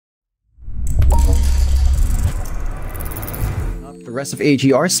The rest of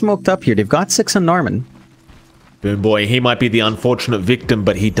AG are smoked up here. They've got 6 on Norman. Boom Boy, he might be the unfortunate victim,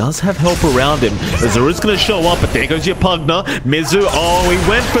 but he does have help around him. Azura's going to show up, but there goes your Pugna. Mizu, oh, he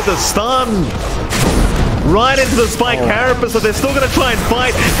went for the stun. Right into the spike carapace, so they're still going to try and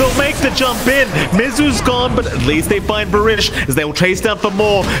fight. They'll make the jump in. Mizu's gone, but at least they find Barish as they will chase down for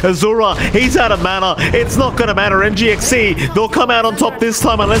more. Azura, he's out of mana. It's not going to matter. MGXC, they'll come out on top this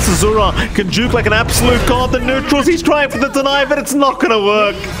time unless Azura can juke like an absolute god. The neutrals, he's trying for the deny, but it's not going to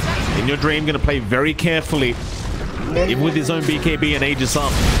work. In Your Dream, going to play very carefully. Even with his own BKB and Aegis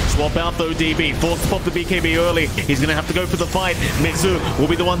up. Swap out though DB. Forced to pop the BKB early. He's going to have to go for the fight. Mizu will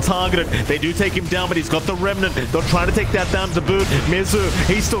be the one targeted. They do take him down, but he's got the Remnant. They'll try to take that down to boot. Mizu,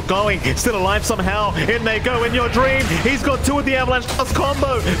 he's still going. Still alive somehow. In they go. In Your Dream. He's got 2 of the Avalanche plus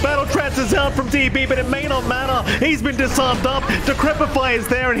combo. Battle Trance is out from DB, but it may not matter. He's been disarmed up. Decrepify is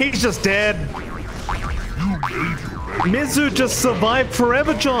there, and he's just dead. Mizu just survived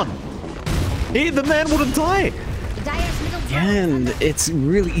forever, John. The man wouldn't die. And it's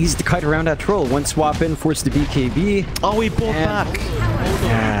really easy to kite around that troll. One swap in, force the BKB. Oh, he bought back.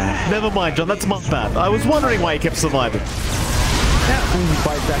 Never mind, John. That's my bad. I was wondering why he kept surviving. Yeah,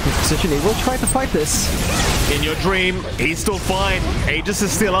 fight back in position. They will try to fight this. In Your Dream, he's still fine. Aegis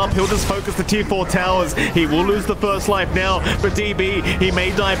is still up. He'll just focus the tier 4 towers. He will lose the first life now. But DB, he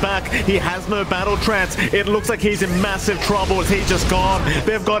may die back. He has no battle trance. It looks like he's in massive trouble as he's just gone.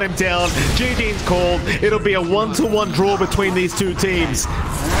 They've got him down. GG's called. It'll be a 1-to-1 draw between these two teams.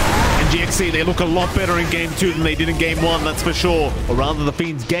 And GXC, they look a lot better in Game 2 than they did in Game 1, that's for sure. Or rather, the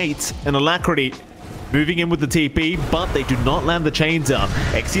Fiend's Gate and Alacrity moving in with the TP, but they do not land the chains out.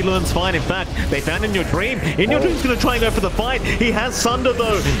 XC learns fine. In fact, they found In Your Dream. In Your Dream's going to try and go for the fight. He has Sunder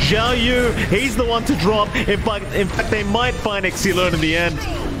though. Xiao Yu, he's the one to drop. In fact, they might find XC learn in the end.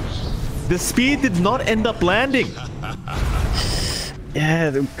 The spear did not end up landing. Yeah,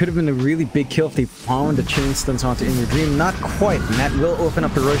 there could have been a really big kill if they found the chain stuns onto In Your Dream. Not quite, and that will open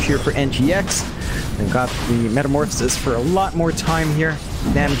up a rush here for NGX. They've got the Metamorphosis for a lot more time here.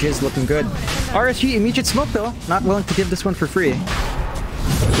 Damage is looking good. RSG, immediate smoke though. Not willing to give this one for free.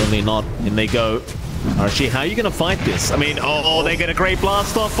 Certainly not. In they go. RSG, how are you going to fight this? I mean, they get a great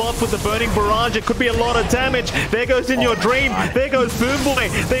blast off with the Burning Barrage. It could be a lot of damage. There goes In Your Dream. There goes Boom Boy.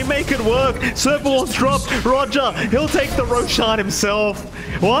 They make it work. Serverwall's dropped. Roger, he'll take the Roshan himself.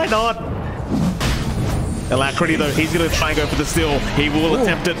 Why not? Alacrity though, he's going to try and go for the steal. He will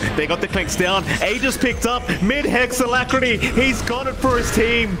attempt it. They got the clicks down. Aegis picked up. Mid-hex Alacrity. He's got it for his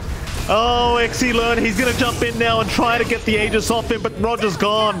team. Oh, XC Learn, he's going to jump in now and try to get the Aegis off him, but Roger's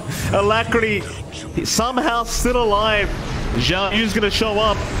gone. Alacrity, somehow still alive. Xiao Yu's going to show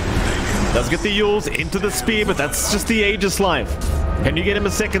up. Does get the Yules into the spear, but that's just the Aegis life. Can you get him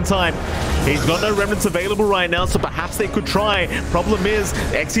a second time? He's got no remnants available right now, so perhaps they could try. Problem is,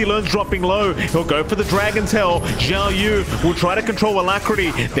 XC Learn's dropping low. He'll go for the Dragon's Hell. Xiao Yu will try to control Alacrity.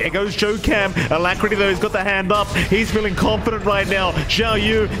 There goes Joe Cam. Alacrity, though, he's got the hand up. He's feeling confident right now. Xiao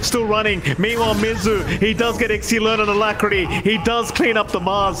Yu still running. Meanwhile, Mizu, he does get XC Learn and Alacrity. He does clean up the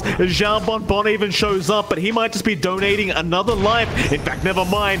Mars. Zhao Bonbon even shows up, but he might just be donating another life. In fact, never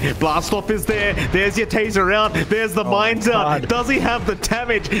mind. Blast Off is there. There's your taser out. There's the mines out. Does he have the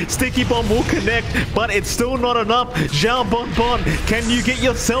damage? Sticky Bomb will connect, but it's still not enough. Zhao Bonbon, can you get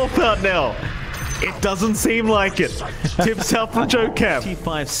yourself out now? It doesn't seem like it. Tips out from Joe Cap.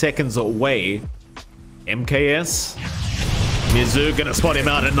 25 seconds away. MKS. Mizu gonna spot him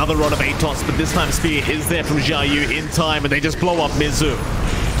out. Another rod of Atos, but this time Spear is there from Xiao Yu in time, and they just blow up Mizu.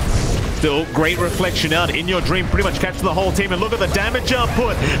 Still, great reflection out. In Your Dream pretty much catches the whole team, and look at the damage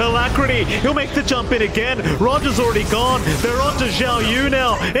output. Alacrity, he'll make the jump in again. Roger's already gone. They're on to Xiao Yu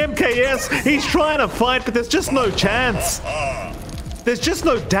now. MKS, he's trying to fight, but there's just no chance. There's just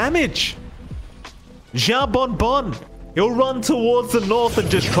no damage. Zhao Bonbon, he'll run towards the north and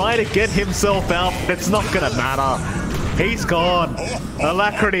just try to get himself out. It's not gonna matter. He's gone.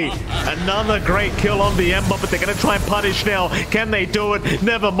 Alacrity, another great kill on the Ember, but they're going to try and punish now. Can they do it?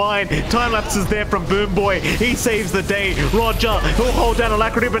 Never mind. Time-lapse is there from Boom Boy. He saves the day. Roger, he'll hold down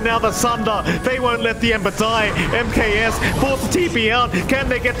Alacrity, but now the Sunder. They won't let the Ember die. MKS, force the TP out. Can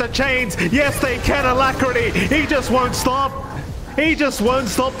they get the chains? Yes, they can. Alacrity, he just won't stop. He just won't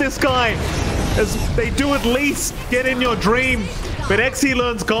stop this guy. As they do at least get In Your Dream, but XC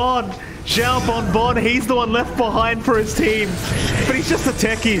Learn's gone. Zhao Bonbon, he's the one left behind for his team. But he's just the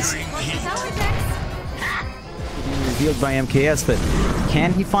techies. Revealed by MKS, but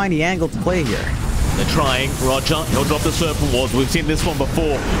can he find the angle to play here? They're trying. Roger, he'll drop the Serpent Wards. We've seen this one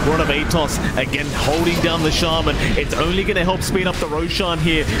before. We're on a Vatos. Again, holding down the Shaman. It's only going to help speed up the Roshan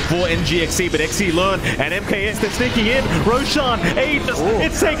here for NGXC, but XC Learn and MKS, they're sneaking in. Roshan, Aegis,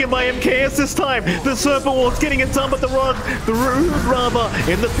 it's taken by MKS this time. The Serpent Wards getting it done, but the Root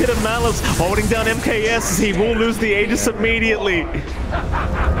rather in the Pit of Malice, holding down MKS as he will lose the Aegis immediately.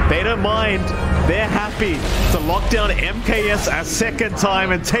 They don't mind. They're happy to lock down MKS a second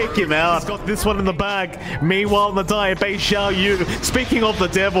time and take him out. He's got this one in the bag. Meanwhile, in the dire base, Xiao Yu, speaking of the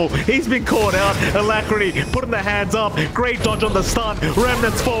devil, he's been caught out. Alacrity putting the hands up. Great dodge on the stun.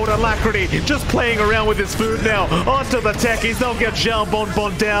 Remnants forward. Alacrity just playing around with his food now. Onto the techies. They'll get Zhao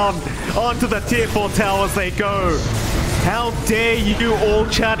Bonbon down. Onto the tier 4 towers they go. How dare you all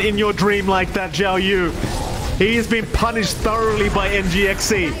chat in your dream like that, Xiao Yu? He has been punished thoroughly by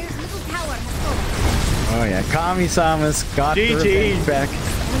NGXC. Oh yeah, Kami-sama's got the revenge back.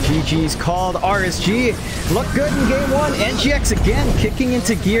 GG's called. RSG look good in game 1. NGX again kicking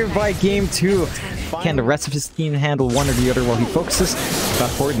into gear by game 2. Can the rest of his team handle one or the other while he focuses? Got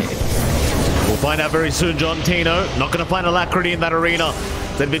coordinated. We'll find out very soon, John Tino. Not going to find Alacrity in that arena.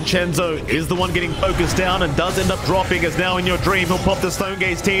 Then Vincenzo is the one getting focused down and does end up dropping, as now in your dream he'll pop the Stone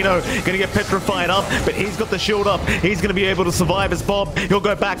Gaze. Tino gonna get petrified up, but he's got the shield up. He's gonna be able to survive as Bob. He'll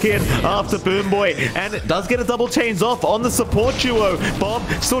go back in after Boom Boy, and it does get a double chains off on the support duo. Bob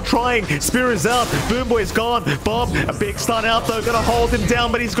still trying. Spear is out. Boom Boy's gone. Bob, a big stun out though, gonna hold him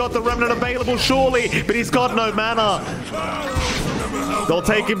down, but he's got the Remnant available surely, but he's got no mana. They'll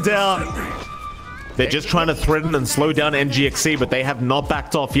take him down. They're just trying to threaten and slow down NGXC, but they have not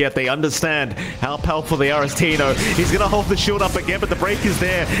backed off yet. They understand how powerful they are as Tino. He's going to hold the shield up again, but the break is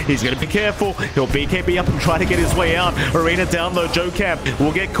there. He's going to be careful. He'll BKB up and try to get his way out. Arena down though. Jocam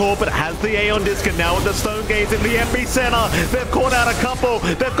will get caught, but has the Aeon Disc, and now with the Stone Gaze in the epicenter. They've caught out a couple.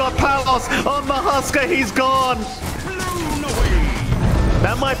 They've got Palos on the Husker. He's gone.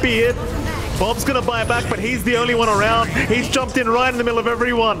 That might be it. Bob's gonna buy it back, but he's the only one around. He's jumped in right in the middle of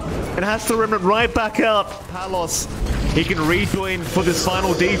everyone and has to remnant right back out. Palos, he can rejoin for this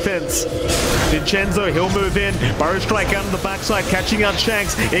final defense. Vincenzo, he'll move in. Burrow Strike out on the backside, catching out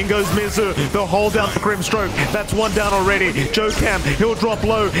Shanks. In goes Mizu. They'll hold down the Grimstroke. That's one down already. Jocam, he'll drop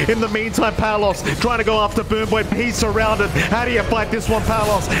low. In the meantime, Palos trying to go after Boom Boy. He's surrounded. How do you fight this one,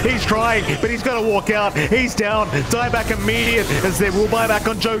 Palos? He's trying, but he's going to walk out. He's down. Dieback immediate as they will buy back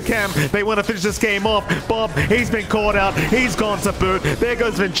on Jocam. They want to finish this game off. Bob, he's been caught out. He's gone to boot. There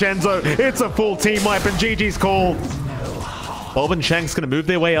goes Vincenzo. It's a full team wipe, and GG's called. Bob and Shank's going to move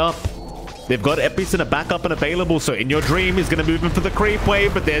their way up. They've got Epicenter back up and available, so In Your Dream is going to move in for the creep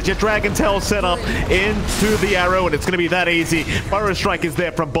wave, but there's your Dragon Tail set up into the arrow, and it's going to be that easy. Burrow Strike is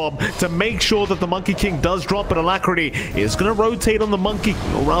there from Bob to make sure that the Monkey King does drop, but Alacrity is going to rotate on the Monkey,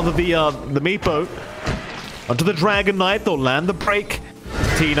 or rather the Meepo. Onto the Dragon Knight, they'll land the break.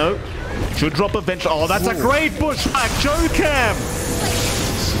 Tino should drop eventually. Oh, that's a great bushwhack. Jocam!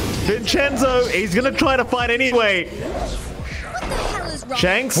 Vincenzo, he's going to try to fight anyway.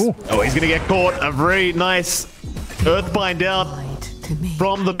 Shanks. Ooh. Oh, he's going to get caught. A very nice Earthbind out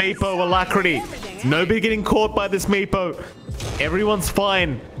from the Meepo. Alacrity. Nobody getting caught by this Meepo. Everyone's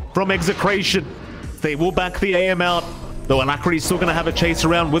fine from Execration. They will back the AM out. Though Alacrity's still going to have a chase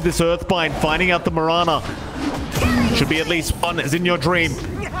around with this Earthbind, finding out the Marana. Should be at least one as In Your Dream.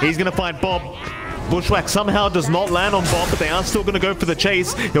 He's going to find Bob. Bushwhack somehow does not land on Bob, but they are still going to go for the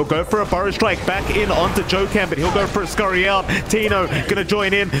chase. He'll go for a Burrow Strike back in onto Jocam, but he'll go for a scurry out. Tino going to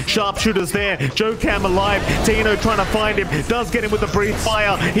join in. Sharpshooter's there. Jocam alive. Tino trying to find him. Does get him with the Breathe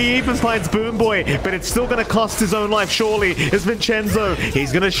Fire. He even finds Boom Boy, but it's still going to cost his own life, surely. Is Vincenzo.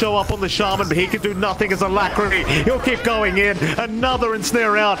 He's going to show up on the Shaman, but he can do nothing as Alacrity. He'll keep going in. Another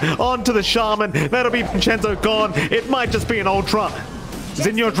ensnare out onto the Shaman. That'll be Vincenzo gone. It might just be an Ultra.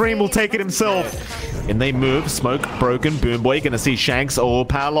 In Your Dream will take it himself. And they move. Smoke broken. Boom Boy gonna see Shanks. Oh,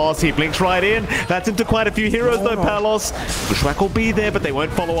 Palos. He blinks right in. That's into quite a few heroes though, Palos. Bushwhack will be there, but they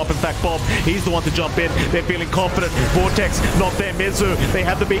won't follow up. In fact, Bob, he's the one to jump in. They're feeling confident. Vortex, not there. Mizu. They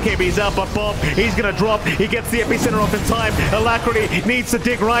have the BKBs out, but Bob, he's gonna drop. He gets the epicenter off in time. Alacrity needs to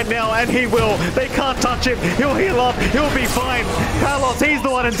dig right now, and he will. They can't touch him. He'll heal up. He'll be fine. Palos, he's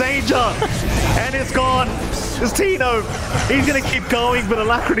the one in danger. And it's gone. It's Tino. He's gonna keep going, but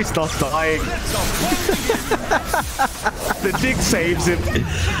Alacrity's not dying. The dig saves him.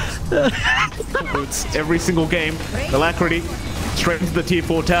 It's every single game. Alacrity straight into the tier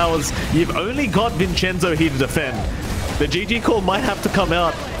 4 towers. You've only got Vincenzo here to defend. The GG call might have to come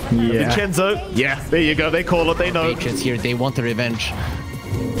out. Yeah. Vincenzo, yeah, there you go. They call it. They know. Patriots here. They want the revenge.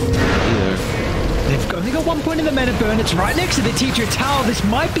 They've only got 1 point in the meta burn. It's right next to the teacher tower. This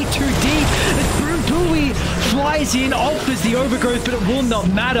might be too deep. As Boom flies in, offers the overgrowth, but it will not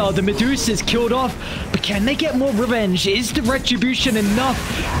matter. The Medusa's killed off, but can they get more revenge? Is the retribution enough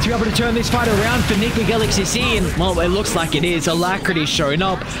to be able to turn this fight around for Nigma Galaxy C? And, well, it looks like it is. Alacrity showing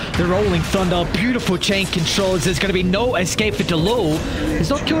up. The Rolling Thunder, beautiful chain controls. There's going to be no escape for Delul. He's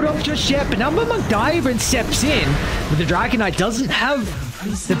not killed off just yet, but now Diver steps in. But the Dragon Knight doesn't have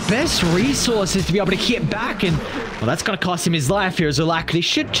the best resources to be able to hit back, and well, that's going to cost him his life here as Alacrity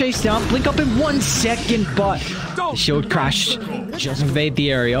should chase down, blink up in 1 second, but the shield crashed, just invade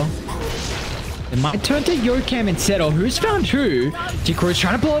the area. It might turn to Yokam and Settle. Who's found who? Jikro's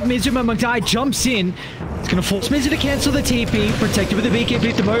trying to pull up Mizu, but Magdai jumps in. It's going to force Mizu to cancel the TP, protected with the BKB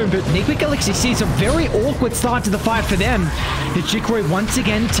at the moment, but Nigma Galaxy sees a very awkward start to the fight for them. Jikro once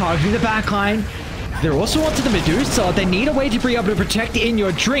again targeting the backline. They're also onto the Medusa. They need a way to be able to protect In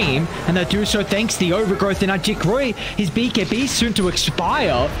Your Dream, and they do so thanks to the overgrowth. And now Jikroy, his BKB soon to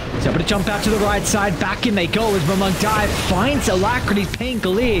expire. He's able to jump out to the right side. Back in they go as Mamang Dive finds Alacrity's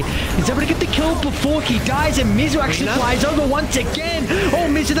Pangolier. He's able to get the kill before he dies, and Mizu actually flies over once again. Oh,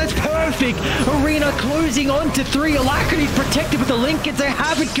 Mizu, that's perfect. Arena closing on to 3. Alacrity's protected with the Lincolns. They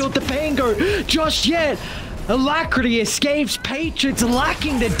haven't killed the Pango just yet. Alacrity escapes. Patriots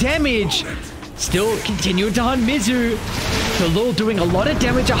lacking the damage. Still continuing to hunt Mizu. Delul doing a lot of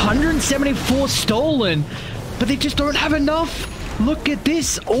damage, 174 stolen, but they just don't have enough. Look at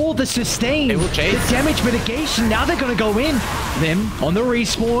this, all the sustain, the damage mitigation. Now they're going to go in. Them on the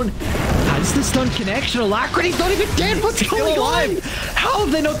respawn. Has the stun connection. Alacrity's not even dead. What's going on? How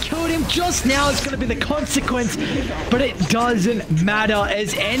have they not killed him just now? It's going to be the consequence, but it doesn't matter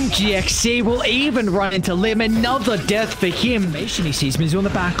as NGXC will even run into Lim. Another death for him. He sees Mizu on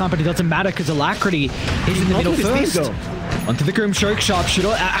the backline, but it doesn't matter because Alacrity is in the middle first. Onto the Grim Stroke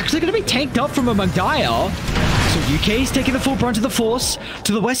Sharpshooter. Actually going to be tanked up from a Magdaya. So UK is taking the full brunt of the force.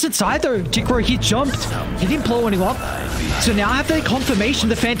 To the western side though, Jikro, he jumped. He didn't blow anyone up. So now I have the confirmation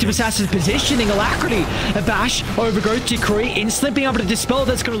the Phantom Assassin's positioning. Alacrity, a bash, overgrowth, Jikro, instantly being able to dispel.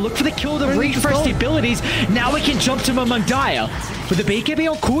 That's going to look for the kill to refresh the abilities. Now we can jump to Mamangdaya. With the BKB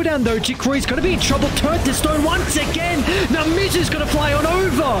on cooldown though, Jikro is going to be in trouble. Turned to stone once again. Now Mizu's going to fly on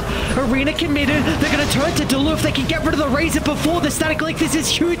over. Arena committed. They're going to turn to Delul if they can get rid of the Razor before the static link. This is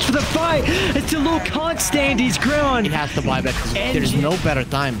huge for the fight. As Delul can't stand his ground. He has to buy back. There's no better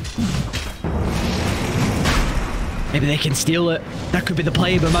time. Maybe they can steal it. That could be the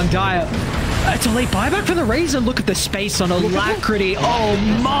play, but Mangdaya. It's a late buyback for the Razor. Look at the space on Alacrity. Oh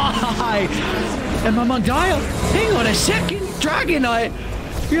my! And Mangdaya, hang on a second. Dragon Knight,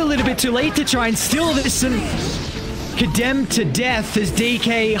 you're a little bit too late to try and steal this, and condemned to death as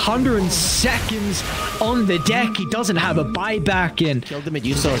DK 100 seconds on the deck. He doesn't have a buyback, and kill the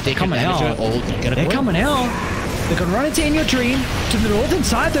Medusa or take coming out. They're coming out. They're going to run into In Your Dream. To the northern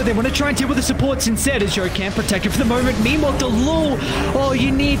side, though, they want to try and deal with the supports instead as Yokam protected for the moment. Meanwhile, Delul, oh,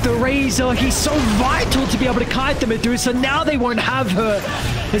 you need the Razor. He's so vital to be able to kite the Medusa. Now they won't have her.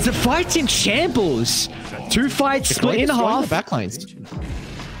 As the fight's in shambles. 2 fights split in half. Backlines.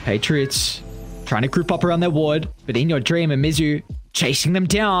 Patriots trying to group up around their ward, but In Your Dream and Mizu chasing them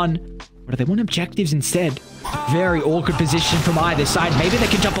down. But they want objectives instead. Very awkward position from either side. Maybe they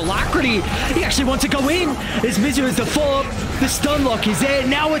can jump Alacrity. He actually wants to go in. As Mizu is the follow-up. The stun lock is there.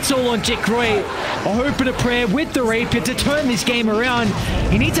 Now it's all on Jikroy. A hope and a prayer with the Rapier to turn this game around.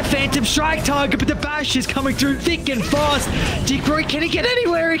 He needs a Phantom Strike target, but the bash is coming through thick and fast. Jikroy, can he get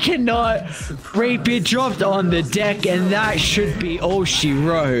anywhere? He cannot. Rapier dropped on the deck, and that should be all she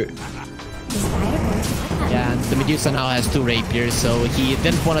wrote. Yeah, and the Medusa now has 2 rapiers, so he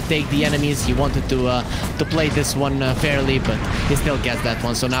didn't want to take the enemies. He wanted to play this one fairly, but he still gets that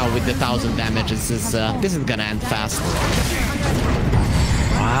one. So now with the 1000 damage, this is gonna end fast.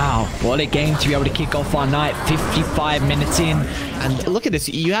 Wow, what a game to be able to kick off our night. 55 minutes in. And look at this,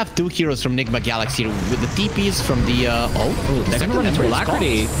 you have 2 heroes from Nigma Galaxy with the TPs from the... they're gonna run into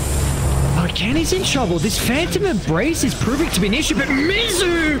Alacrity. Oh, Kenny's in trouble. This Phantom Embrace is proving to be an issue, but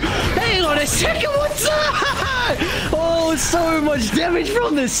Mizu! Hang on a second, what's that? Oh, so much damage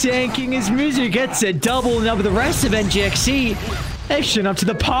from the Sand King as Mizu gets a double. Now with the rest of NGXC, they've shown up to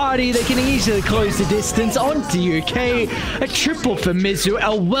the party. They can easily close the distance onto UK. A triple for Mizu,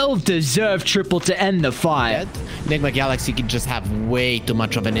 a well-deserved triple to end the fight. Nigma Galaxy can just have way too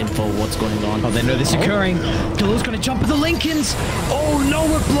much of an info what's going on. Oh, they know this is occurring. Dulu's going to jump at the Lincolns. Oh, no,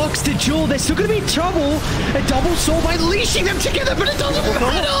 it blocks the Jewel. They're still going to be in trouble. A double soul by leashing them together, but it doesn't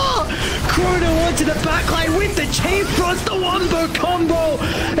matter. Chrono onto the backline with the chain thrust, the wombo combo.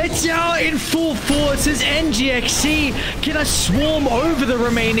 It's now in full force as NGXC can swarm over the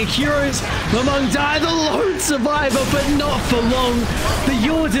remaining heroes. Mamangdai, the lone survivor, but not for long. The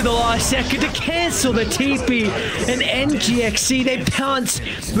Yord in the last second to cancel the TP. And NGXC, they pounce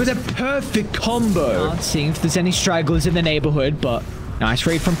with a perfect combo. Seeing if there's any stragglers in the neighborhood, but nice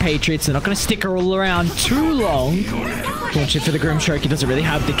read from Patriots. They're not going to stick all around too long. Launch it for the Grimstroke. He doesn't really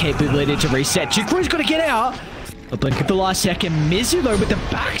have the capability to reset. Chikru's got to get out. A blink at the last second. Mizu, though, with the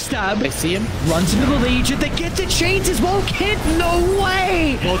backstab. I see him. Runs into the Legion. They get the chains as well. Kent, no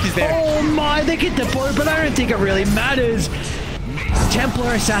way. Both is there. Oh, my. They get the bow, but I don't think it really matters.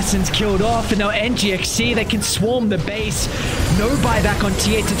 Templar Assassins killed off, and now NGXC, they can swarm the base. No buyback on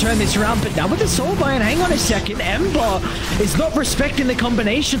T8 to turn this around, but now with the Soulbind, hang on a second, Ember is not respecting the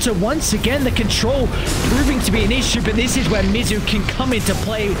combination, so once again, the control proving to be an issue, but this is where Mizu can come into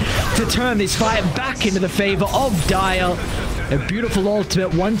play to turn this fight back into the favor of Dire. A beautiful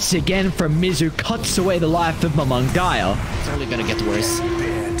ultimate once again from Mizu cuts away the life of Mamangdai. It's only gonna get worse.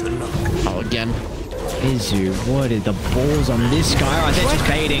 Oh, again. Mizu, what are the balls on this guy? Oh, they're just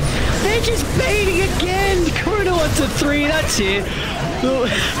baiting. They're just baiting again. Kudo wants a 3. That's it.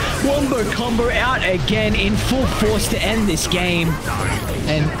 Wombo combo out again in full force to end this game.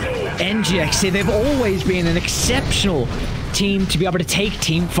 And NGXC, they've always been an exceptional team to be able to take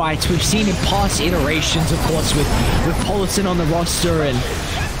team fights. We've seen in past iterations, of course, with Polison on the roster and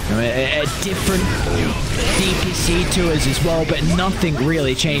a different DPC tours as well, but nothing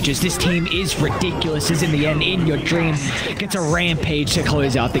really changes. This team is ridiculous, as in the end, In Your Dream gets a rampage to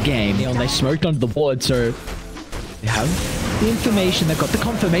close out the game. And they smoked onto the board, so they have the information. They've got the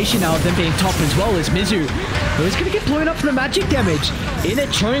confirmation now of them being top as well as Mizu, who is going to get blown up from the magic damage in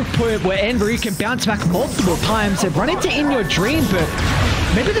a choke point where Enveru can bounce back multiple times. They've run into In Your Dream, but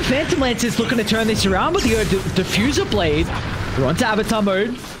maybe the Phantom Lance is looking to turn this around with the Diffuser Blade. We're on to Avatar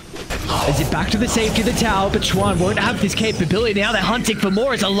mode. Is it back to the safety of the tower, but Chuan won't have this capability. Now they're hunting for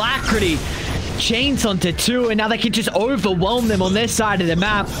more as Alacrity chains onto 2, and now they can just overwhelm them on their side of the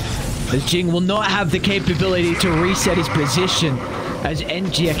map. As Jing will not have the capability to reset his position. As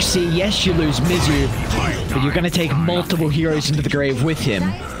NGXC, yes, you lose Mizu, but you're going to take multiple heroes into the grave with him.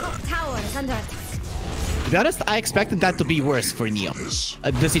 To be honest, I expected that to be worse for Neo.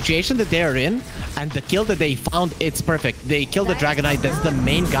 The situation that they are in and the kill that they found, it's perfect. They killed the Dragon Knight. That's the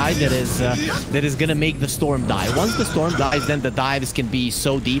main guy that is gonna make the Storm die. Once the Storm dies, then the dives can be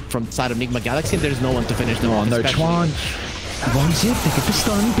so deep from the side of Nigma Galaxy, and there's no one to finish them off. No, Chuan. One zip, they get the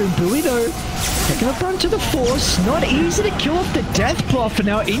stun. Boom Booey though. Taking a run to the force. Not easy to kill off the death plot for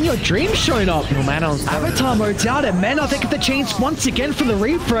now. In Your Dream showing up. No mana on Avatar mode's out, and Mana, they get the chains once again from the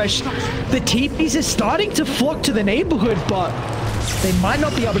refresh. The TPs are starting to flock to the neighborhood, but they might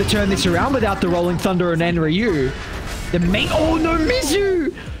not be able to turn this around without the Rolling Thunder and Enryu. The main. Oh no,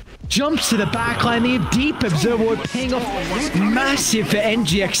 Mizu! Jumps to the backline. The deep observer paying off massive for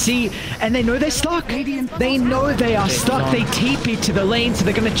NGXC, and they know they're stuck. They know they are stuck. They TP to the lane, so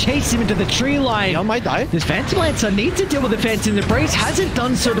they're going to chase him into the tree line. He might die. This Phantom Lancer needs to deal with the Phantom Embrace. Hasn't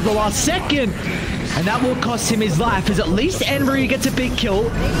done so to the last second, and that will cost him his life, as at least Enveru gets a big kill.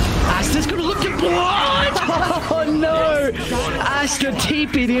 Asta's going to look to blind. Oh no! Asta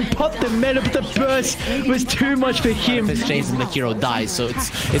TP'd in, popped the meta, but the burst was too much for him. His chains and the hero dies, so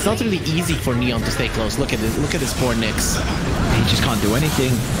it's not really easy for Neon to stay close. Look at this. Look at this poor Nyx. He just can't do anything.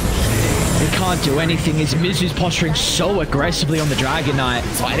 He can't do anything as Mizu's posturing so aggressively on the Dragon Knight.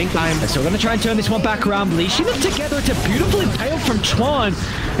 It's fighting time. They're still going to try and turn this one back around. Leashing them together. It's a beautiful impale from Chuan.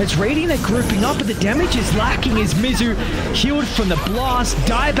 It's Radiant are grouping up, but the damage is lacking as Mizu healed from the blast.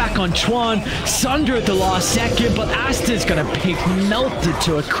 Die back on Chuan. Sunder at the last second, but Asta's going to pick melted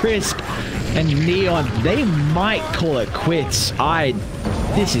to a crisp. And Neon, they might call it quits.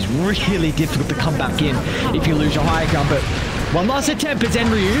 This is really difficult to come back in if you lose your high ground, but one last attempt as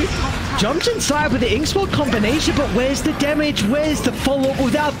Enryu jumps inside with the Inkswell combination, but where's the damage? Where's the follow-up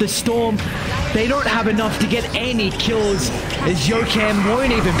without the Storm? They don't have enough to get any kills as Yokam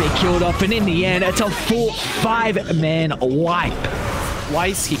won't even be killed off, and in the end, it's a full 5-man wipe.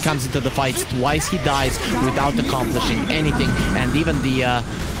 Twice he comes into the fights, twice he dies without accomplishing anything, and even the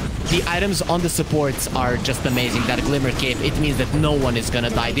items on the supports are just amazing. That Glimmer Cape, it means that no one is gonna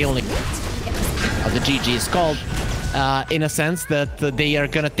die. They only... the GG is called. In a sense that they are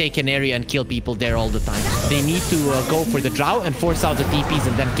gonna take an area and kill people there all the time. They need to go for the Drow and force out the TPs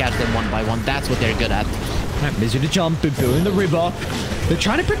and then catch them one by one. That's what they're good at. Right, Mizu to jump, Boo in the river. They're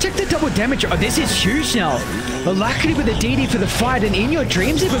trying to protect the double damage. Oh, this is huge now. Alacrity with the DD for the fight, and in your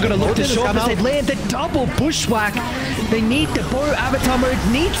dreams, if we're going to look to short as they land the double bushwhack. They need the bow. Avatar mode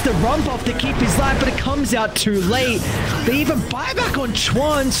needs the rump off to keep his life, but it comes out too late. They even buy back on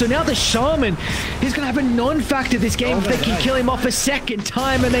Chuan, so now the Shaman is going to have a non-factor this game if they can kill him off a second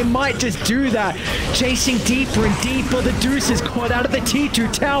time, and they might just do that. Chasing deeper and deeper. The Deuce is caught out of the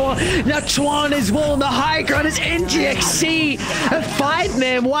T2 tower. Now Chuan as well on the high ground as NGXC. A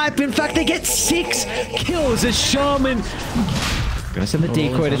 5-man wipe. In fact, they get 6 kills as Shaman. Gonna send the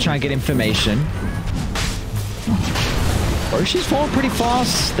decoy to try and get information. Roshi's falling pretty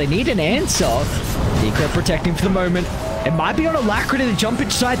fast. They need an answer. Decoy protecting for the moment. It might be on Alacrity to jump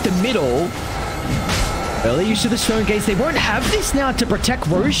inside the middle. Early use of the stone gates. They won't have this now to protect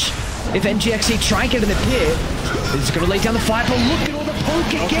Roche. If NGXC try and get in the pit, this is going to lay down the fight, but look at all the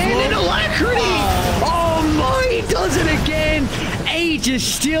poke again, and Alacrity! Oh my, he does it again! Aegis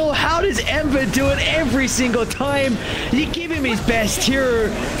still, how does Ember do it every single time? You give him his best hero,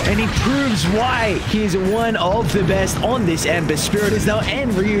 and he proves why he is one of the best on this Ember. Spirit is now,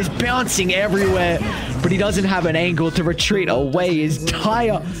 and Ryu is bouncing everywhere, but he doesn't have an angle to retreat away. His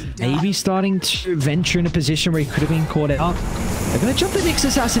tire maybe starting to venture in a position where he could have been caught out. They're going to jump the Nyx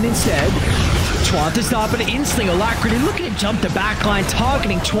Assassin instead. Tuan to start, but instantly Alacrity looking to jump the backline,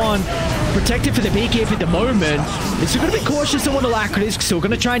 targeting Tuan. Protected for the BKF at the moment. They're still going to be cautious on what Alacrity is. Still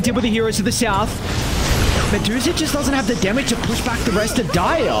going to try and deal with the heroes of the south. Medusa just doesn't have the damage to push back the rest of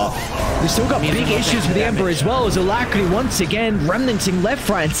Dire. They've still got big issues with the Ember as well, as Alacrity once again remnanting left,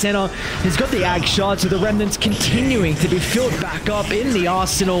 right, and center. He's got the Ag shots with the remnants continuing to be filled back up in the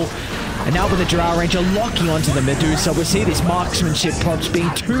arsenal. And now with the Drow Ranger locking onto the Medusa, we see this marksmanship props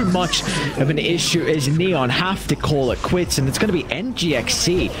being too much of an issue as Neon have to call it quits, and it's going to be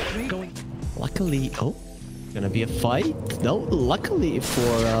NGXC going. Luckily, gonna be a fight. No, luckily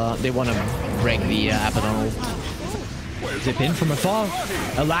for they want to break the Abaddon ult. Zip in from afar.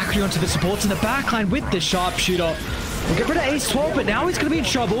 Alacrity onto the supports in the backline with the sharpshooter. We'll get rid of Ace 12, but now he's going to be in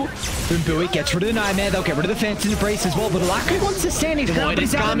trouble. Boomboui gets rid of the Nightmare. They'll get rid of the Phantom Embrace as well. But Alacrity wants to stand his ground, but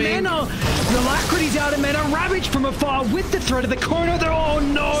he's out of mana. Alacrity's out of mana. Ravage from afar with the threat of the corner. Oh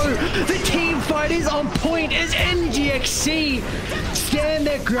no! The team fight is on point as NGXC stand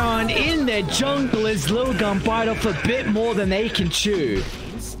their ground in their jungle as Lilgun bite off a bit more than they can chew.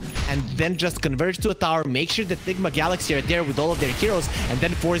 And then just converge to a tower, make sure that Nigma Galaxy are there with all of their heroes, and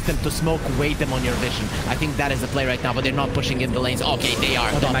then force them to smoke, wait them on your vision. I think that is the play right now, but they're not pushing in the lanes. Okay, they are.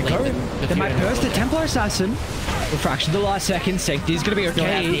 They might burst the Templar Assassin. A fraction of the last second. Safety is going to be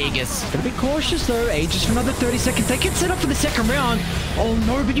okay. Aegis. Going to be cautious though. Aegis for another 30 seconds. They can set up for the second round. Oh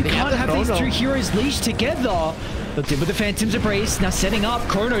no, but you can't have these two heroes leashed together. They'll deal with the Phantom's Embrace. Now setting up.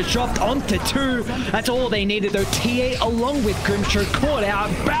 Chrono's dropped onto 2. That's all they needed though. TA along with Grimshaw caught out.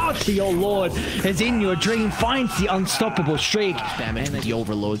 Bow to your lord as In Your Dream finds the unstoppable streak. Damage and the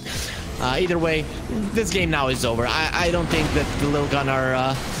overload. Either way, this game now is over. I don't think that the Lilgun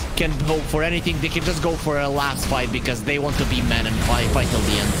are can hope for anything. They can just go for a last fight because they want to be men and fight till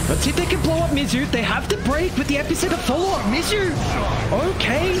the end. Let's see if they can blow up Mizu. They have to break with the epicenter follow-up. Mizu,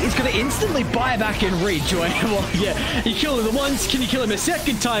 okay, he's going to instantly buy back and rejoin. Well, yeah, you kill him once, can you kill him a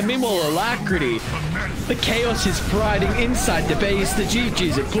second time? Meanwhile, Alacrity. The chaos is riding inside the base. The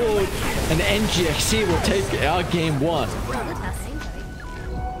GGs are called, and the NGXC will take our game 1.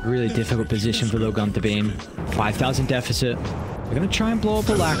 Really difficult position for Lilgun to be in. 5,000 deficit. They're going to try and blow up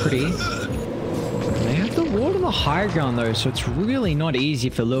Alacrity. They have the ward on the high ground though, so it's really not easy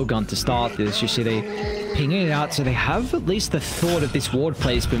for Lilgun to start this. You see they pinging it out, so they have at least the thought of this ward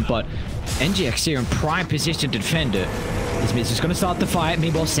placement, but NGXC are in prime position to defend it. This Miz is going to start the fight.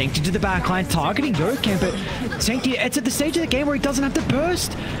 Meanwhile, Sancti to the backline, targeting Yorocamp, but Sancti, it's at the stage of the game where he doesn't have to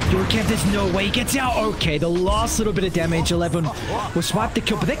burst. Yorocamp, there's no way he gets out. Okay, the last little bit of damage, 11 will swipe the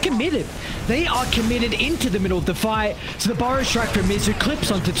kill, but they're committed. They are committed into the middle of the fight. So the Burrow Strike from Mizu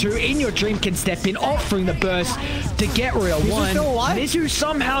clips onto 2. In Your Dream can step in, offering the burst to get real 1. Mizu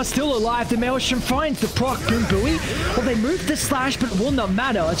somehow still alive. The Maelstrom finds the proc. Boomboui. Well, they moved the slash, but it will not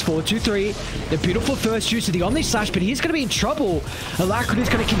matter. It's 4-2-3. The beautiful first use of the Omni Slash, but he's going to be in trouble. Alacrity is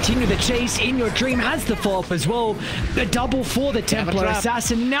going to continue the chase. In Your Dream has the follow-up as well. The double for the Templar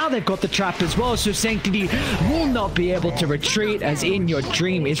Assassin. Now they've got the trap as well, so Sanctity will not be able to retreat as In Your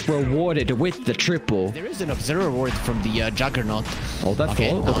Dream is rewarded with the triple. There is an observer ward from the Juggernaut. Oh, that's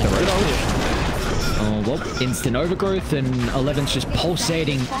all. Oh, well, instant overgrowth, and 11's just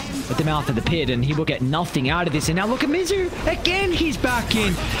pulsating at the mouth of the pit, and he will get nothing out of this. And now look at Mizu. Again, he's back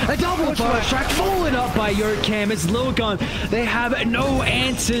in. A double fire strike followed up by Yorocam as Lilgun. They have no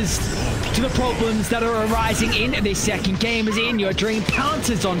answers. to the problems that are arising in this second game as In Your Dream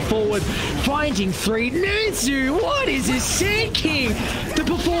pounces on forward, finding 3. Mizu, what is this sinking? The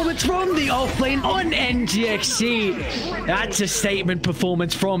performance from the offlane on NGXC. That's a statement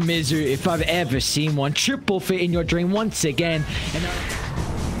performance from Mizu if I've ever seen one. Triple for In Your Dream once again. And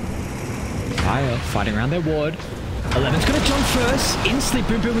Fire fighting around their ward. 11's going to jump first. Instantly,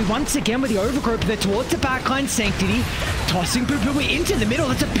 Boom Boomy once again with the overgrowth there towards the backline. Sanctity tossing Boom Boomy into the middle.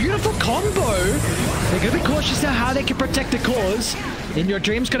 That's a beautiful combo. They're going to be cautious now how they can protect the cause. In Your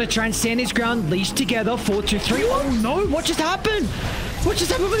Dream's going to try and stand his ground. Leash together. 4-2-3. Oh no, what just happened? What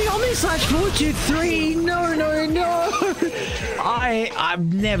just happened with the Omni Slash? 4-2-3. No, no, no.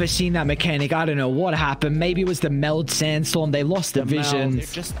 I've never seen that mechanic. I don't know what happened. Maybe it was the meld sandstorm. They lost the vision. They're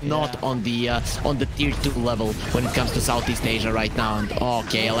just not on the tier 2 level when it comes to Southeast Asia right now. And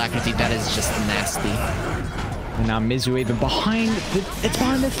okay, Alacrity, that is just nasty. And now Mizu even behind it's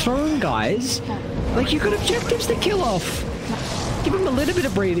behind the throne, guys. Like, you got objectives to kill off. Give him a little bit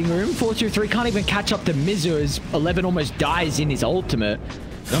of breathing room. 4-2-3 can't even catch up to Mizu as 11 almost dies in his ultimate.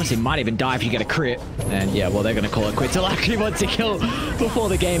 Honestly, might even die if you get a crit. And yeah, well, they're going to call it quits. Alacrity wants a kill before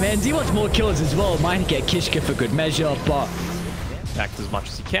the game ends. He wants more kills as well. Might get Kishka for good measure, but act as much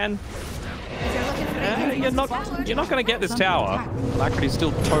as you can. You're not going to get this tower. Alacrity's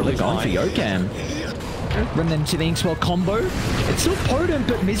still totally gone for Yokam. Run into the Inkswell combo. It's still potent,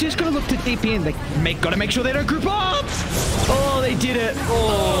 but Mizu's got to look to deep in. They got to make sure they don't group up. Oh, they did it.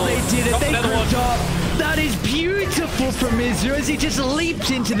 Oh, they did it. They grouped up. That is beautiful from Mizu as he just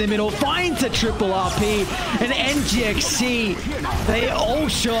leaps into the middle, finds a triple RP, and NGXC, they all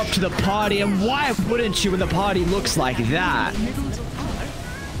show up to the party, and why wouldn't you when the party looks like that?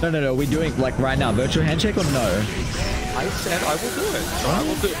 No, we're doing, like, right now, virtual handshake or no? I said I will do it. I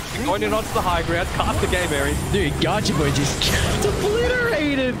will do it. You're going in onto the high ground, cast the game, Aries. Dude, Gotcha Boy just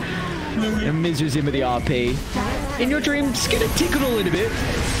obliterated. And Mizu's in with the RP. In Your Dream, just gonna tickle a little bit.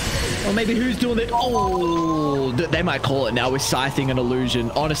 Or maybe who's doing it? Oh, they might call it now with Scything an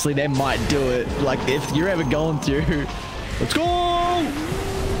Illusion. Honestly, they might do it. Like, if you're ever going to. Let's go!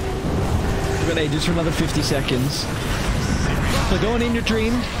 We've got Aegis for another 50 seconds. We're going In Your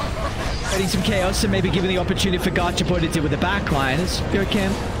Dream. Getting some chaos and maybe giving the opportunity for Gotcha Boy to deal with the backliners.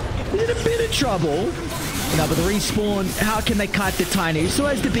 Yokam is in a bit of trouble. Now with the respawn, how can they kite the Tiny? So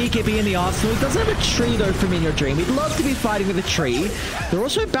has the BKB in the arsenal. He doesn't have a tree though from In Your Dream. He'd love to be fighting with a tree. They're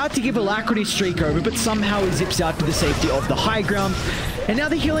also about to give Alacrity streak over, but somehow he zips out to the safety of the high ground. And now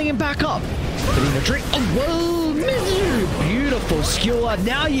they're healing him back up. But In Your Dream, oh whoa, Mizu! Beautiful skewer.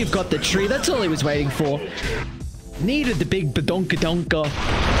 Now you've got the tree. That's all he was waiting for. Needed the big badonka-donka.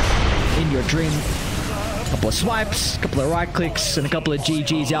 In Your Dream. A couple of swipes, a couple of right clicks, and a couple of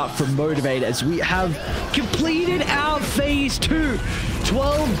GGs out from Motivate as we have completed our phase 2.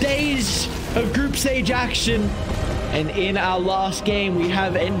 12 days of group stage action. And in our last game, we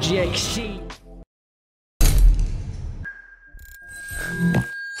have NGXC.